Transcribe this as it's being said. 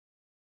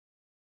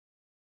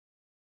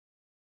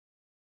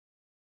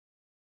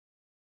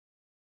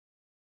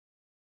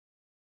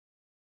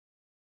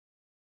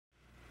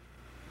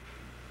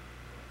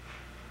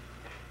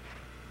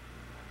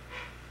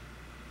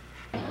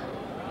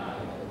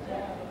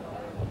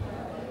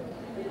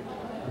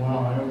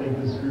Wow, I don't think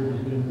this group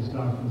has been to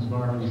Stockton's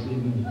Bar this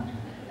evening.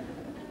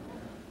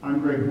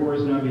 I'm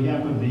Boris, and on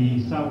behalf of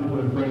the South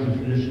Dakota Friends of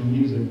Traditional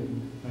Music,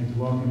 I'd like to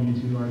welcome you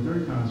to our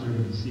third concert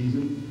of the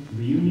season, the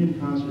reunion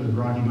concert of the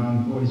Rocky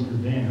Mountain Oyster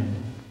Band.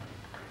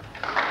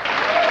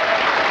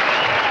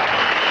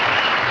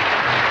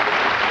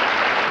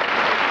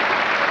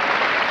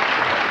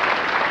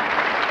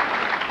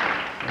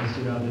 As I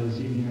stood out there this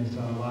evening, I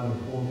saw a lot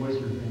of old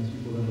Oyster fans,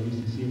 people that I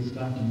used to see at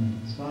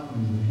Stockton's,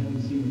 and I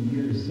haven't seen in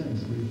years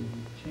since. We've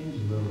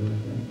changed a little bit, I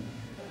think.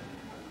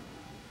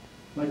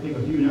 I'd like to make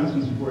a few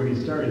announcements before we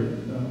get started.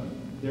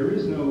 There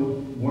is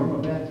no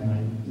warm-up act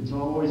tonight. It's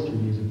all Oyster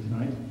music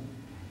tonight.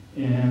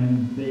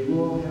 And we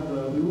will have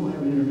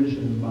an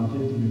intermission of about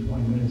 15 to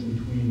 20 minutes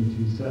between the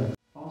two sets.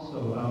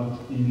 Also out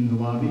in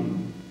the lobby,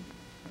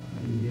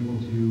 you'll be able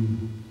to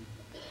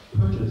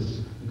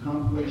purchase the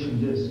compilation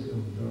disc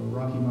of the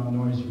Rocky Mountain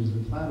Oysters,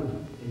 a Platter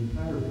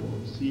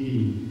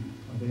CD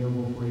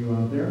available for you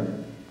out there.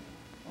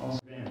 Also,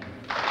 band.